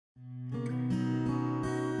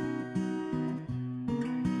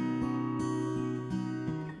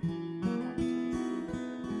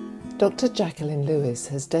Dr Jacqueline Lewis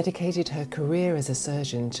has dedicated her career as a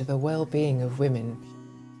surgeon to the well-being of women.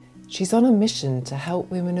 She's on a mission to help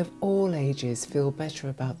women of all ages feel better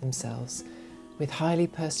about themselves with highly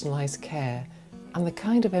personalised care and the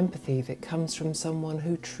kind of empathy that comes from someone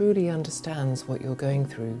who truly understands what you're going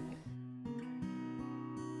through.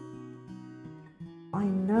 I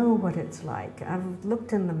know what it's like. I've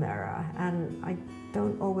looked in the mirror and I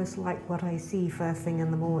don't always like what I see first thing in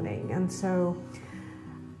the morning, and so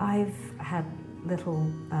I've had little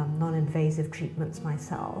non-invasive treatments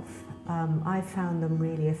myself. I've found them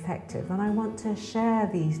really effective, and I want to share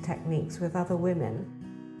these techniques with other women.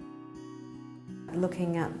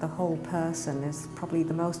 Looking at the whole person is probably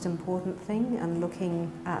the most important thing, and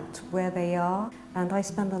looking at where they are. And I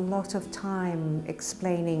spend a lot of time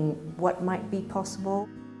explaining what might be possible.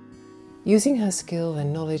 Using her skill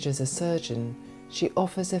and knowledge as a surgeon, she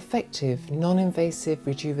offers effective, non-invasive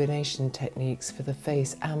rejuvenation techniques for the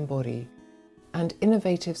face and body, and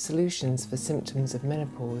innovative solutions for symptoms of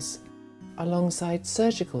menopause, alongside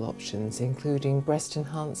surgical options including breast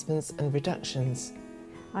enhancements and reductions.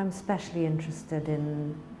 I'm especially interested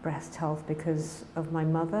in breast health because of my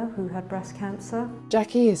mother who had breast cancer.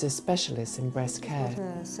 Jackie is a specialist in breast care.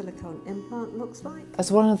 What a silicone implant looks like.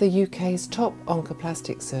 As one of the UK's top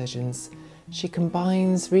oncoplastic surgeons, she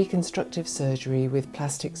combines reconstructive surgery with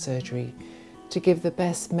plastic surgery to give the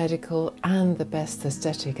best medical and the best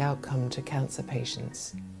aesthetic outcome to cancer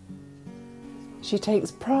patients. She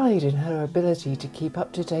takes pride in her ability to keep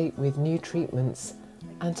up to date with new treatments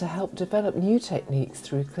and to help develop new techniques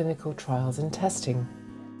through clinical trials and testing.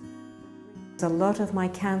 A lot of my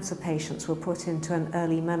cancer patients were put into an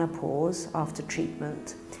early menopause after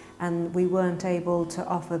treatment, and we weren't able to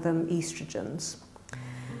offer them estrogens.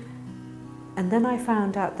 And then I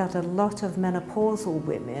found out that a lot of menopausal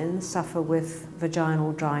women suffer with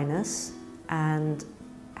vaginal dryness and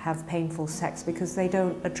have painful sex because they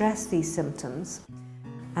don't address these symptoms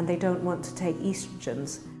and they don't want to take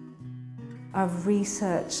estrogens. I've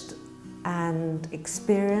researched and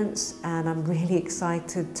experienced, and I'm really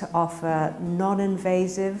excited to offer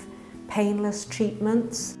non-invasive, painless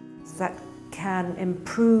treatments that can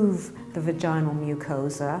improve the vaginal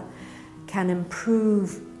mucosa, can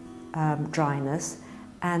improve dryness,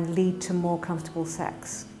 and lead to more comfortable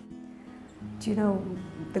sex. Do you know,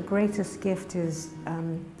 the greatest gift is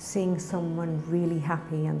seeing someone really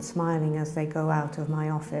happy and smiling as they go out of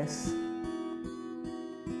my office.